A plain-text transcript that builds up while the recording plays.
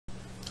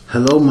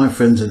Hello my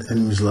friends and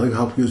enemies alike,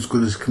 hope you're as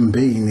good as can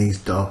be in these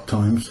dark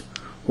times.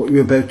 What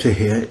you're about to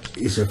hear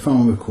is a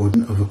phone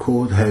recording of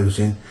Accord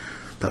Housing.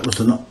 That was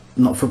a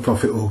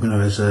not-for-profit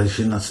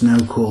organisation that's now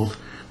called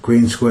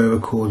Green Square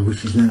Accord,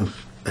 which is now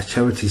a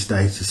charity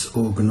status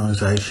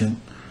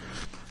organisation.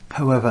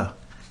 However,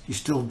 you're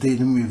still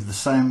dealing with the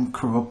same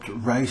corrupt,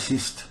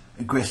 racist,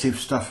 aggressive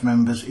staff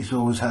members he's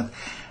always had,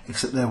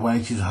 except their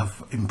wages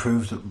have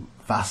improved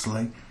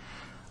vastly,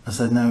 as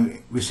they're now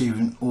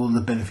receiving all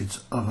the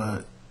benefits of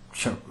a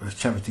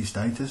charity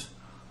status.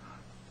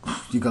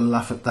 You got to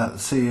laugh at that.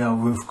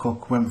 CEO Ruth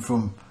Cook went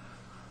from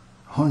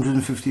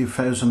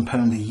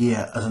 £150,000 a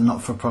year as a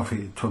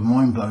not-for-profit to a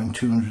mind-blowing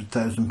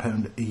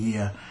 £200,000 a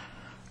year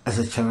as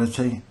a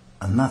charity,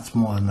 and that's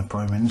more than the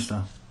Prime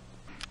Minister.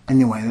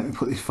 Anyway, let me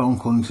put this phone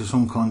call into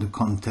some kind of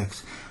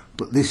context,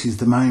 but this is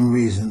the main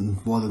reason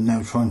why they're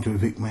now trying to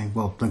evict me.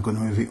 Well, they're going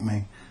to evict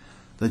me.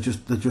 They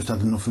just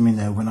had enough of me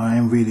now, when I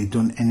ain't really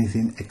done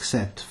anything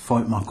except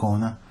fight my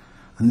corner.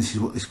 And this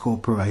is what this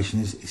corporation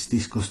is. It's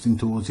disgusting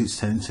towards its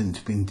tenants, and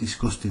it's been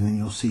disgusting, and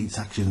you'll see its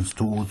actions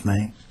towards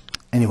me.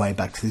 Anyway,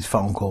 back to this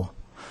phone call.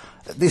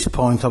 At this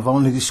point, I've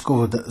only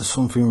discovered that there's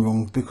something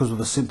wrong because of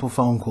a simple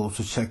phone call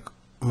to check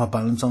my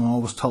balance, and I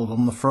was told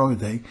on the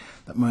Friday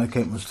that my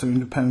account was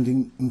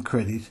 £300 in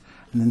credit,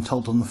 and then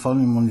told on the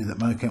following Monday that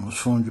my account was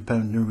 £400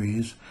 in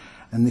arrears,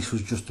 and this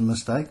was just a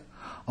mistake.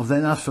 I've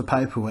then asked for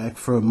paperwork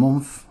for a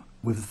month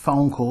with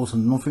phone calls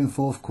and nothing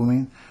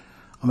forthcoming.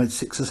 I made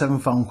 6 or 7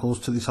 phone calls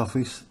to this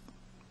office.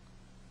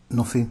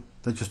 Nothing.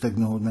 They just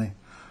ignored me.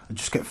 I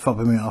just kept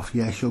fobbing me off.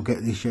 Yes, you'll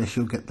get this. Yes,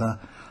 you'll get that.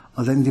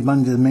 I then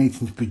demanded a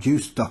meeting to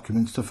produce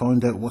documents to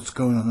find out what's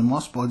going on, and my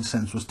spidey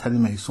sense was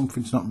telling me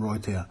something's not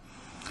right here.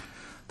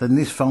 Then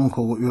this phone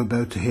call, what you're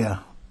about to hear,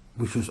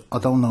 which was, I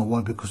don't know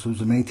why, because there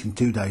was a meeting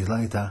 2 days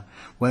later,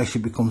 where she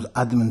becomes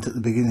adamant at the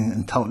beginning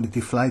and totally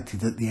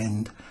deflated at the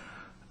end,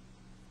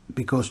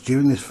 because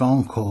during this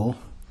phone call,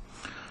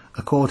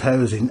 Accord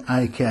Housing,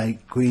 aka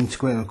Green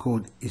Square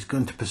Accord, is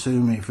going to pursue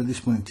me for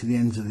this money to the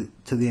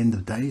end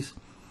of days.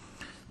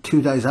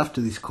 2 days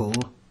after this call,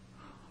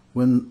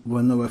 when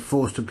they were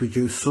forced to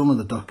produce some of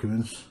the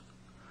documents,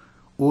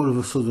 all of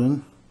a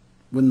sudden,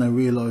 when I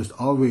realised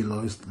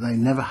they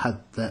never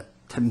had that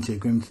tenancy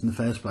agreement in the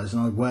first place,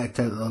 and I worked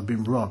out that I'd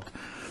been robbed,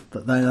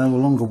 that they no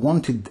longer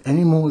wanted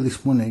any more of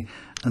this money,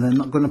 and they're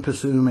not going to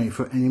pursue me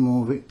for any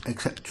more of it,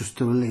 except just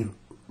to relieve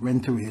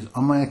rent arrears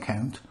on my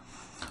account.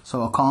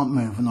 So I can't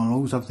move, and I'll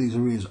always have these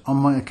arrears on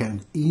my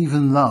account,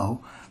 even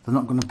though they're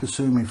not going to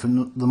pursue me for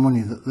the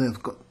money that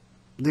they've got.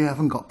 They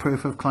haven't got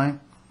proof of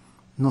claim,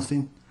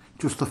 nothing,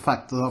 just the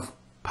fact that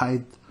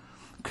I've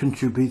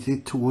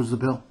contributed towards the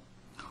bill,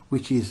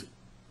 which is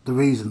the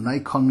reason they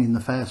conned me in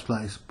the first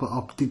place. But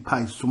I did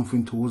pay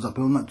something towards that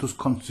bill, and that does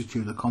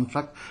constitute a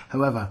contract.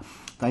 However,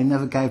 they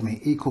never gave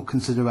me equal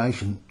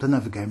consideration. They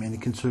never gave me any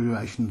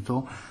consideration at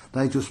all.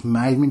 They just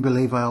made me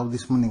believe I owed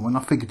this money. When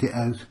I figured it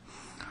out,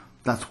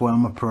 that's why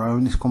I'm a pro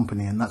in this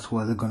company, and that's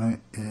why they're going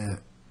to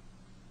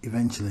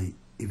eventually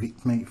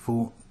evict me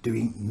for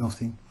doing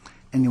nothing.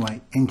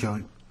 Anyway,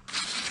 enjoy.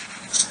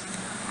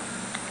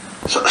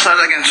 Say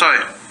that again, sorry.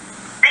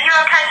 Are you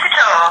okay to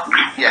talk?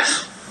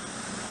 Yes.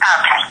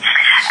 Okay.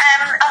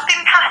 I've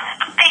been passed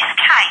this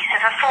case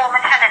of a former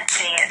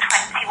tenancy at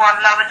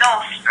 21 Lower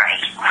North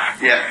Street.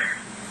 Yeah.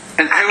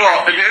 And who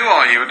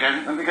are you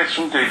again? Let me get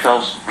some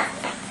details.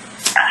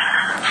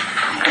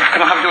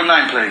 Can I have your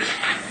name, please?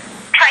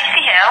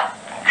 Tracy Hill.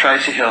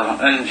 Tracy Hill.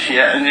 And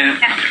yeah,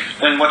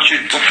 and what's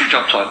your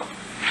job title?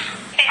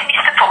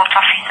 Business support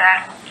officer.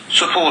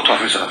 Support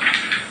officer.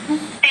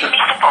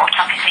 Business support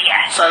officer,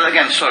 yes. Say that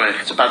again, sorry,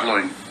 it's a bad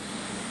line.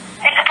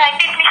 It's okay,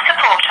 business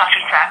support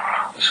officer.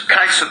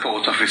 Case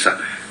support officer.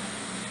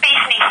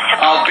 Business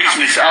support Oh,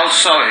 business.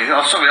 officer.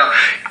 Oh, sorry.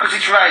 Because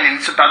it's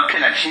raining, it's a bad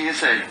connection, you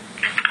see.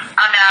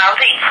 I know,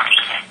 it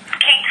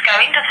keeps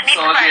going, doesn't it?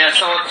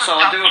 So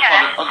I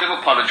do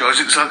apologise,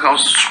 because I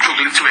was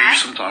struggling to hear you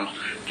sometimes.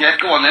 Yeah,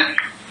 go on then.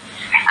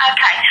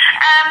 Okay.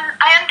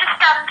 I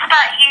understand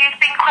that you've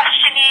been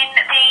questioning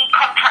the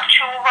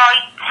contractual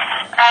rights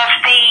of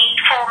the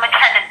former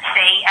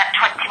tenancy at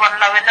 21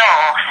 Lower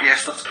North.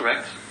 Yes, that's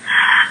correct.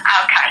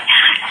 Okay.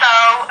 So,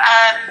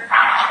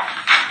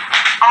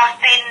 I've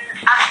been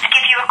asked to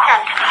give you a call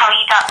to tell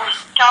you that we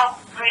don't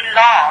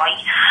rely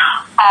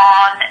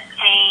on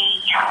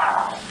the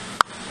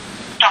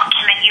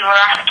document you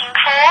were asking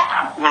for.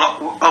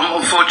 Well,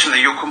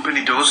 unfortunately, your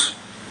company does.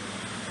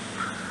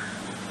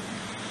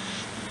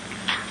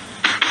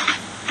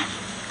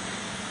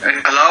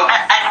 Hello?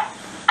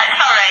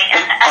 Sorry.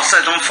 I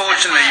said,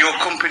 unfortunately, your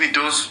company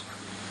does.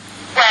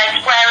 Where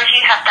have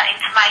you had that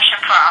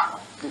information from?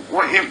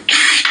 What,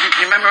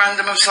 your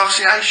memorandum of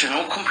association?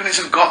 All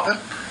companies have got them.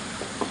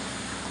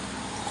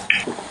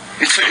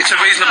 It's a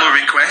reasonable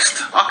request.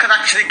 I can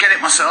actually get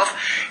it myself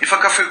if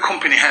I go through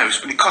Company House,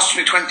 but it costs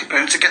me £20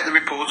 to get the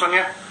report on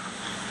you.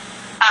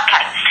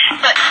 Okay,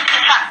 but the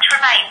fact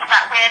remains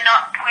that we're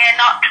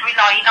not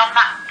relying on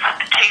that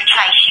to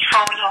chase you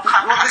for your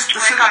contract.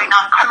 We're going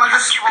on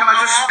contractual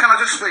law. Can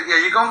I just speak? Yeah,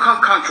 you're going on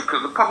contract.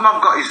 The problem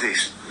I've got is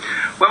this.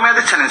 When we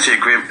had a tenancy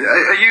agreement,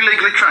 are you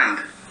legally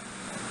trained?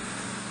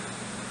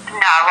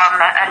 No,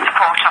 I'm a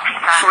support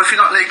officer. So if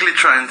you're not legally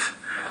trained,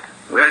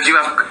 do you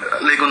have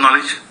legal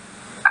knowledge?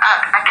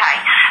 Okay.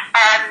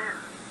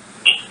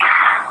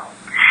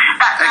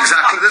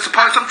 Exactly. That's the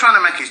point I'm trying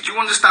to make is, do you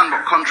understand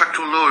what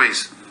contractual law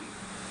is?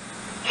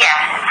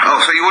 Yes. Oh,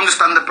 so you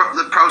understand the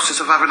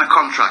process of having a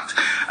contract,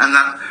 and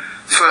that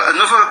for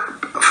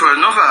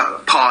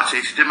another party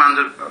to demand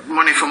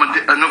money from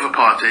another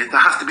party,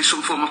 there has to be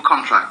some form of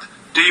contract.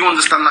 Do you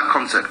understand that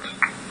concept?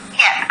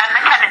 Yes, and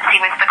the tenancy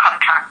was the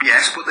contract.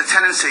 Yes, but the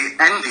tenancy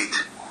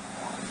ended.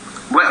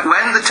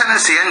 When the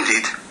tenancy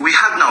ended, we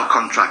had no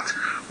contract.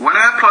 When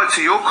I applied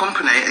to your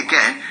company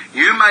again,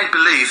 you made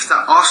believe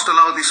that I still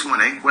owe this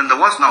money when there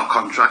was no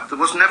contract. There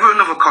was never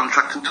another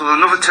contract until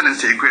another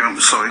tenancy agreement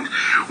was signed,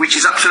 which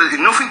is absolutely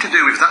nothing to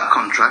do with that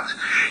contract.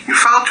 You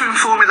failed to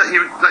inform me that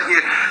you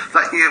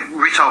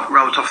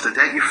wrote off the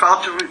debt. You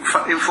failed to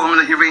inform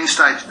me that you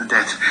reinstated the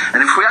debt.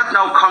 And if we had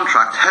no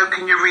contract, how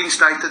can you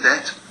reinstate the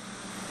debt?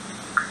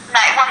 No,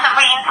 it wasn't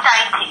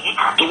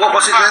reinstated. What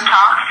was it then?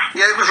 Off.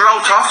 Yeah, it was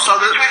wrote off. So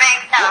it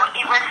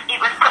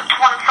was put to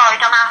one side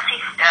on our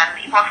system.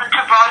 It wasn't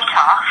a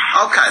write-off.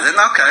 Okay, then,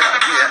 okay. It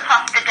was wrote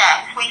off the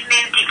debt. We've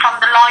moved it from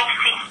the live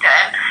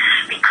system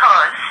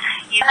because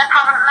you know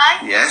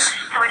currently. Yes.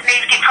 So we've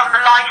moved it from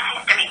the live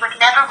system. It was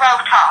never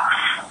wrote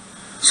off.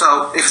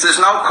 So if there's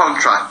no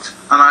contract,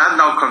 and I had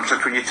no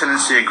contract with your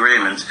tenancy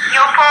agreement,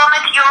 your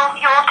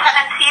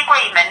tenancy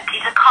agreement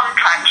is a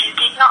contract. You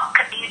did not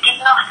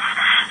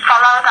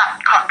follow that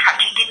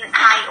contract. You didn't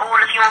pay all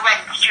of your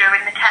rents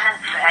during the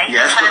tenancy.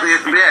 Yes,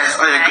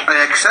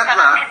 I accept so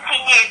that. It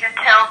continues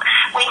until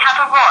we have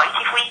a right.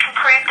 If we can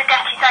prove the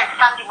debt is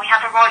outstanding, we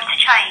have a right to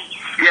change.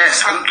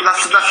 Yes, and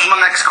that's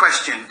my next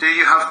question. Do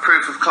you have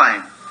proof of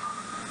claim?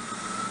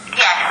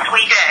 Yes,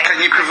 we do. Can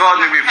you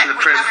provide me with the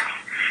proof?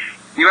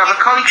 You have a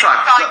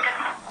contract.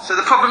 So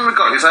the problem we've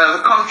got is I have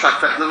a contract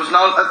that there was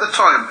no, at the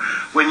time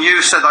when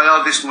you said I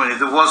owe this money,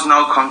 there was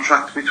no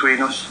contract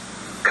between us.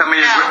 Can we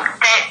agree? No.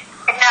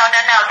 The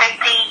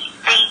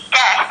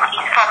debt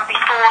is from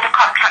before the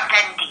contract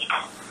ended.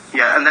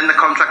 Yeah, and then the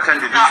contract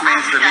ended, which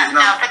means there is no...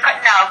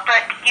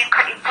 but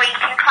we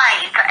can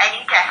claim for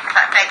any debt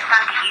that's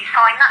outstanding. You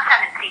signed that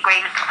tenancy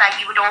agreement to say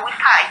you would always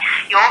pay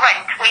your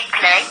rent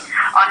weekly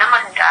on a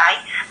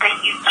Monday, that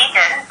you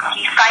didn't,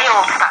 you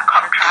failed that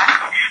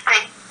contract,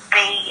 the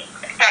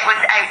debt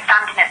was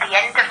outstanding at the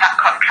end of that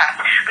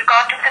contract.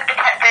 Regardless of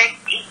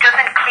it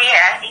doesn't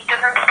clear, it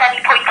doesn't at any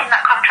point in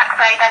that contract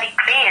say that it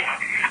clears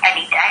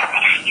any debt.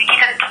 You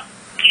didn't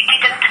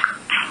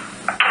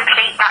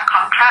complete that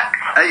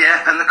contract.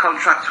 Yeah, and the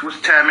contract was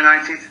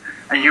terminated,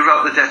 and you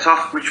wrote the debt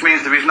off, which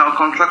means there is no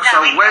contract. No,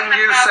 so when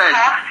you said,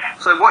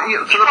 so what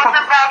you, so it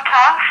wasn't wrote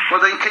off. Well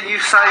then, can you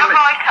say me?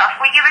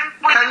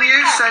 Can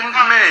you send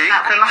me?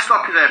 Can I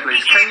stop you there,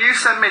 please? Can you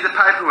send me the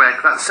paperwork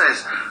that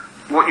says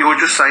what you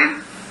were just saying?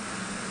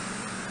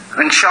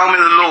 And show me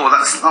the law.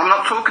 I'm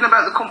not talking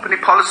about the company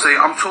policy,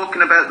 I'm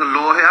talking about the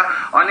law here.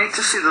 I need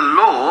to see the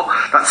law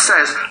that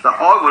says that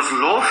I was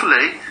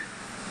lawfully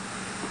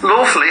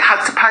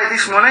had to pay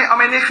this money. I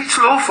mean, if it's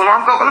lawful,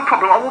 I've got a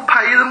problem. I will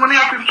pay you the money.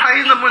 I've been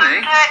paying the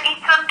money.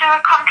 It's under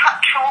a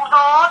contractual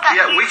law.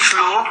 Yeah, which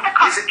law?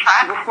 Is it,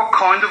 what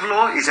kind of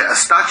law? Is it a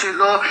statute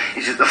law?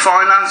 Is it the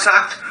Finance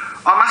Act?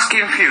 I'm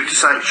asking for you to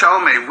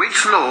show me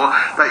which law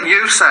that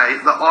you say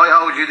that I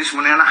owed you this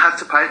money and I had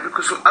to pay it,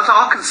 because as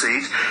I can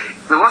see,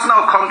 there was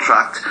no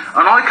contract,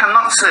 and I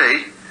cannot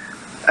see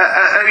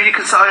you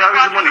can say I owe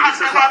you the money.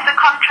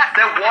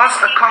 There was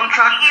a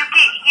contract. You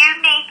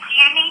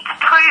need to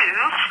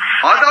prove.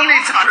 I don't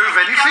need to prove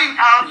anything.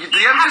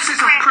 The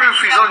emphasis of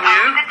proof is on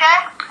you.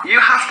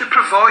 You have to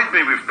provide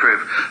me with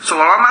proof. So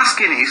what I'm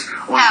asking is,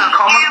 the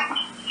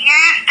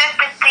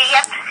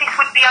emphasis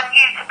would be on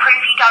you to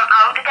prove you don't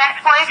owe the debt.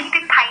 Why have you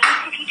been paying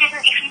it if you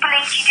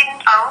believed you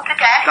didn't owe the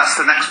debt? That's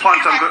the next point.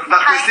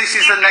 This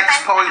is the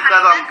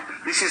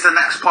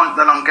next point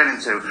that I'm getting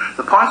to.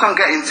 The point I'm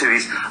getting to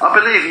is, I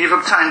believe you've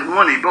obtained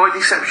money by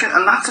deception,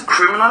 and that's a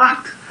criminal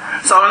act.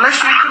 So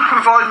unless you can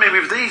provide me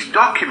with these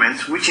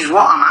documents, which is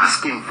what I'm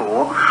asking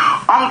for,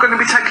 I'm going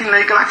to be taking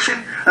legal action.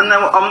 And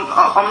then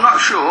I'm not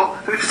sure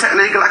who to take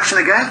legal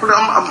action against, but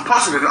I'm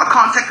positive I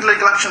can't take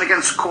legal action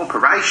against a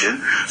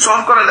corporation, so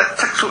I've got to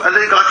take a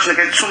legal action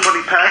against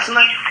somebody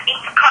personally.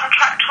 It's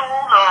contractual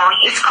law.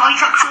 It's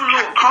contractual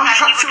law.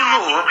 Contractual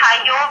law. You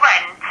pay your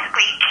rent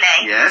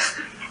weekly. Yes.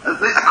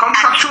 A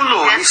contractual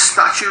law is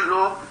statute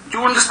law. Do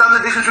you understand the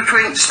difference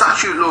between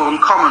statute law and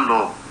common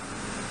law?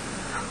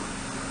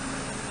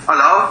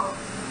 Hello?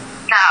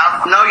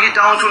 No, you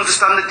don't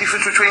understand the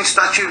difference between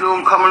statute law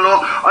and common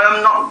law. I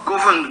am not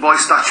governed by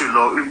statute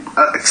law,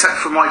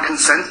 except for my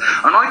consent,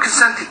 and I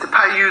consented to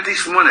pay you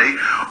this money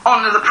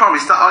under the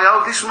promise that I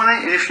owe this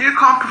money. And if you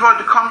can't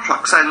provide the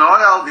contract saying that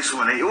I owe this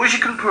money, all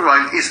you can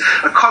provide is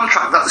a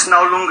contract that's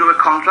no longer a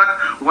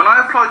contract. When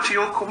I applied to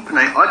your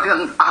company, I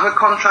didn't have a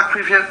contract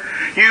with you.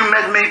 You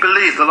made me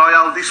believe that I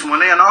owe this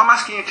money, and I'm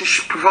asking you to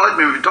provide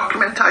me with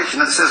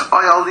documentation that says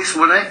I owe this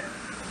money.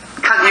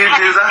 Can you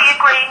do that?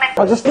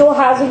 Agreement. Just your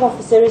housing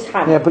officer has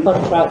had a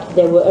contract,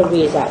 there were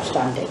arrears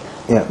outstanding.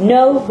 Yeah.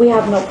 No, we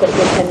have not got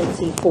your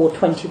tenancy for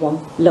 21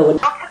 lower. To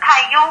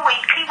pay your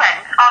weekly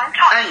rent on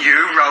time. And you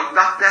wrote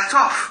that debt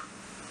off.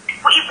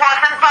 Well, it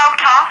wasn't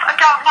wrote off. I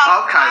don't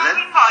know. Okay, then.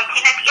 In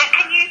writing.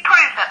 Can you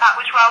prove that that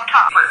was wrote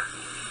off?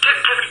 There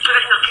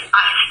was nothing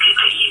basically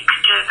that you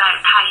could do about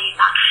paying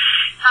that.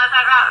 So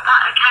they wrote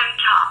that account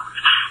off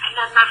and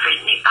then they've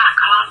written it back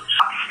on.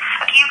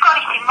 Have you got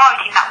it in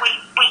writing that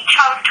we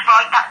chose to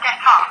write that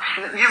debt off?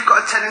 You've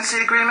got a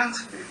tenancy agreement.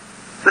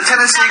 The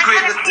tenancy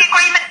agreement. The tenancy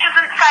agreement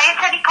doesn't say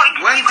at any point.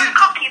 Have you got a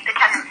copy of the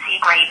tenancy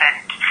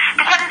agreement?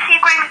 The tenancy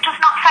agreement does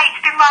not say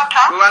it's been wrote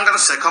off. Well, hang on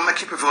a sec. I'll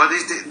make you provide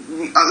these.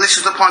 This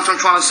is the point I'm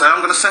trying to say.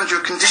 I'm going to send you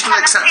a conditional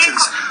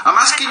acceptance. I'm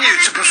asking you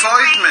to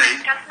provide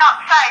me. It does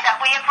not say that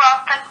we have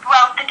wrote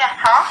the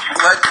debt off.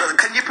 Well,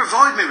 can you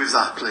provide me with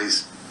that,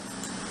 please?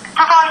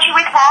 Provide you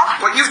with what?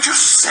 What you've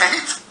just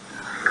said.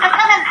 The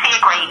tenancy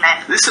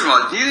agreement. Listen,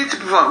 right, you need to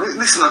provide.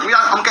 Listen, right,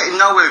 I'm getting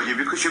nowhere with you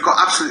because you've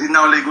got absolutely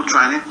no legal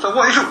training. So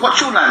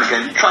what's your name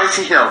again?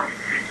 Tracy Hill.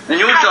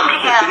 And your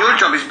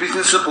job is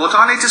business support.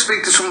 I need to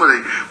speak to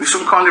somebody with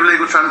some kind of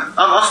legal training.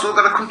 I've still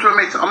got to come to a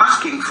meeting. I'm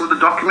asking for the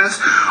documents.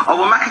 I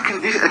will make a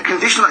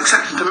conditional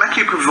acceptance to make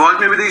you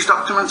provide me with these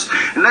documents.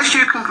 Unless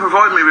you can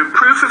provide me with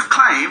proof of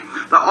claim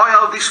that I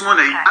owe this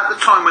money at the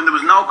time when there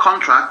was no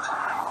contract,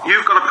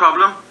 you've got a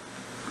problem.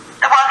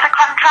 There was a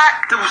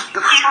contract. You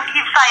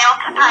failed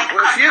to pay the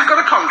contract. If you've got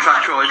a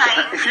contract, right?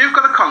 If you've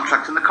got a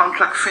contract and the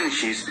contract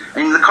finishes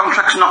and the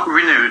contract's not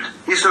renewed,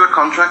 is there a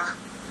contract?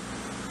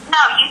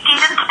 No, you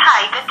didn't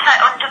pay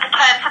under the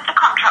terms of the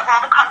contract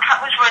while the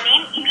contract was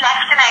running. You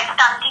left an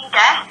outstanding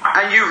debt.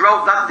 And you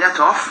wrote that debt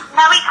off?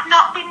 No, it's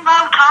not been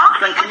wrote off.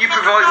 Then can you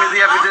provide me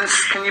the evidence?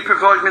 Can you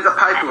provide me the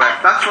paperwork?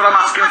 That's what I'm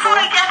asking for.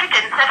 Provide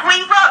evidence. Have we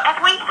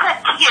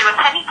said to you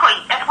at any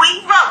point, have we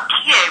wrote to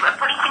you and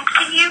put it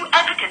into you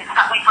evidence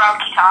that we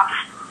wrote it off?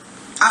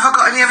 Have I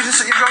got any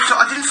evidence that you wrote it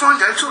off? I didn't find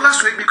out till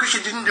last week because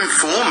you didn't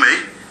inform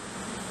me.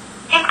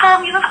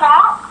 Inform you of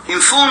what?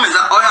 Inform me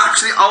that I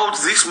actually owed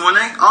this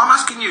money. I'm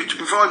asking you to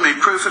provide me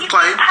proof of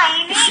claim.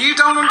 If you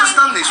don't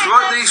understand this,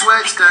 write these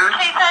words down.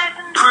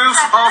 Proof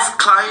of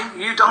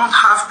claim. You don't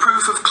have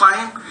proof of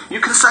claim.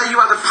 You can say you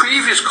had a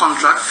previous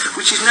contract,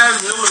 which is now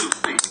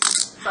null.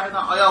 Say that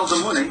I owe the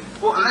money,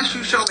 but unless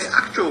you show me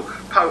actual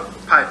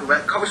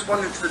paperwork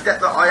corresponding to the debt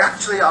that I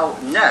actually owe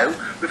now,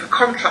 with a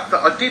contract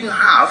that I didn't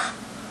have,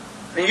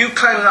 and you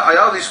claim that I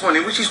owe this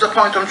money, which is the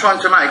point I'm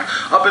trying to make,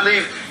 I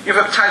believe you've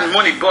obtained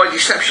money by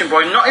deception,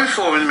 by not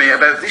informing me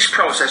about this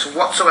process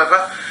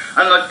whatsoever.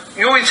 And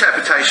your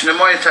interpretation and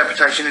my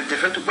interpretation is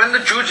different. When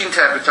the judge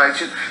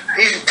interpretation,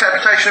 his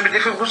interpretation will be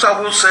different, which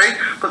I will see.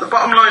 But the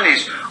bottom line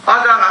is,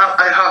 I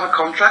have a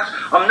contract.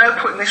 I'm now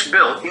putting this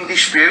bill in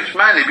dispute,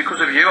 mainly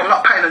because of you. I'm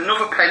not paying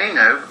another penny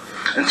now.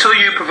 Until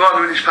you provide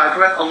me with this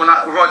paperwork, I'm going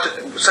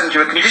to send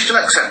you a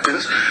conditional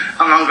acceptance,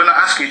 and I'm going to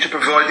ask you to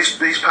provide this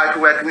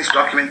paperwork and this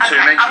document to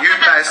me, you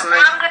personally.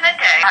 What I'm going to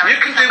do. You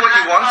can do what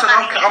you want, and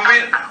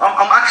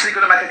I'm actually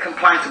going to make a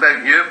complaint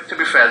about you, to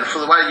be fair,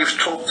 for the way you've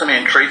talked to me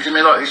and treated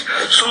me like this.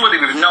 Somebody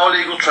with no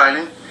legal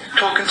training,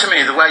 talking to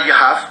me the way you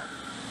have.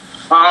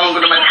 I'm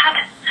going to make...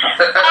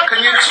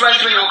 can you explain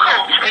to me your...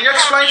 Can you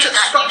explain to...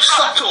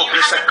 Stop talking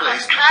a sec,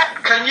 please.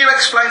 Can you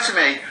explain to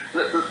me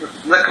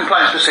the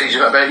complaint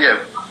procedure about you?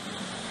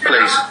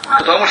 Please,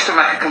 because I wish to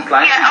make a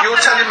complaint. You're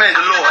telling me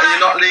the law and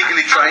you're not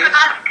legally trained.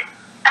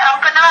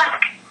 I'm going to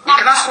ask. You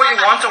can ask what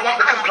you want. I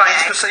want the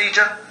complaints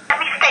procedure.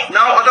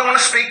 No, I don't want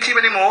to speak to you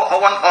anymore. I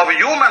want either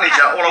your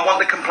manager or I want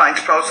the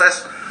complaints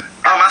process.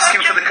 I'm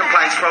asking for the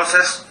complaints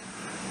process.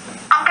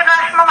 I'm going to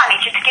ask my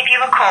manager to give you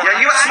a call.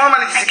 Yeah, you ask my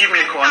manager to give me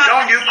a call. And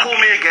don't you call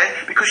me again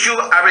because you're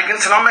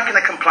arrogant and I'm making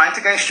a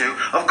complaint against you.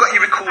 I've got you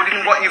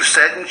recording what you've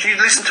said and you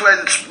listen to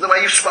the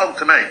way you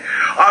spoke to me.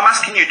 I'm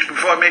asking you to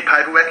provide me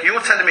paperwork. You're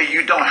telling me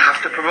you don't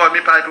have to provide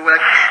me paperwork.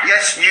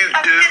 Yes, you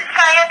do.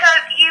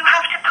 You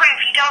have to prove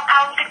you don't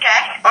owe the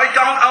debt. I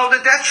don't owe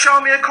the debt.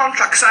 Show me a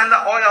contract saying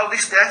that I owe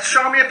this debt.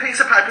 Show me a piece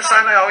of paper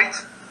saying I owe it.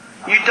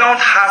 You don't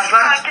have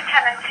that. Like the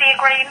tenancy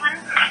agreement.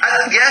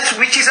 Yes,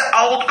 which is an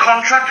old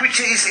contract,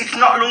 it's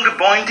not longer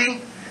binding.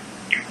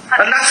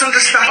 And that's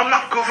understand. I'm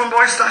not governed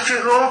by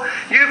statute law.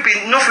 You've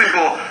been nothing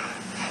but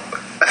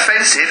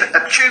offensive,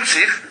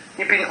 obtrusive.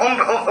 You've been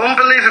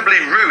unbelievably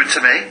rude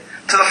to me,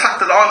 to the fact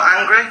that I'm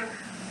angry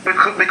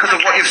because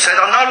of what you've said.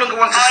 I no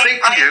longer want to speak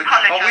to you.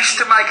 I wish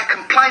to make a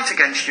complaint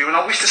against you, and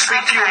I wish to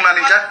speak to your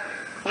manager.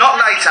 Not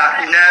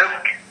later,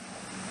 no.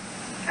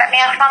 Let me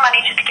ask my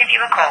manager to give you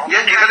a call.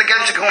 Yeah, you're going to get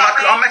him to call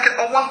back.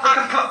 I want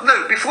the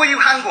no, before you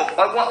hang up,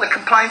 I want the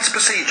complaints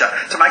procedure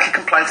to make a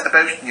complaint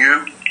about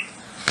you.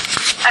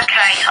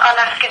 Okay, I'll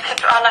ask it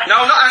to...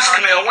 No, not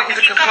asking me, I want you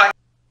to complain.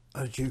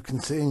 As you can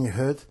see and you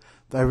heard,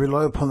 they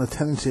rely upon the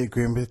tenancy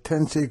agreement, but the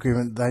tenancy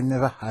agreement they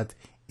never had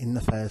in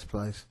the first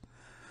place.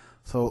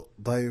 So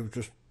they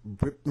just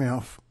ripped me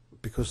off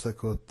because they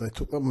could. They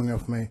took that money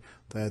off me.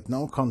 They had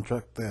no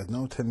contract, they had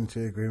no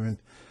tenancy agreement.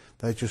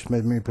 They just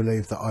made me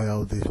believe that I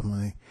owed this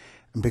money.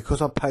 And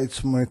because I paid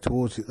some money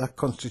towards it, that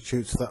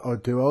constitutes that I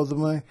do owe the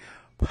money.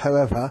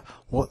 However,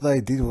 what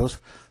they did was,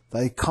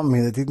 they conned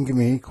me. They didn't give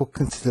me equal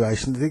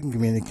consideration. They didn't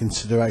give me any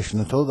consideration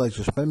at all. They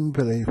just made me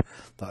believe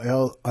that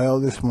I owe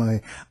this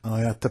money and I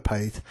had to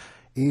pay it.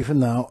 Even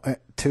though,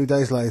 2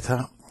 days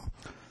later,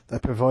 they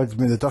provided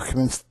me the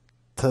documents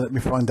to let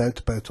me find out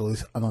about all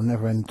this, and I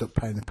never ended up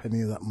paying a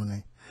penny of that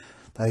money.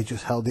 They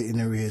just held it in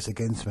arrears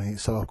against me,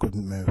 so I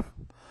couldn't move.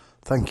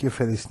 Thank you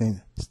for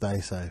listening.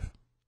 Stay safe.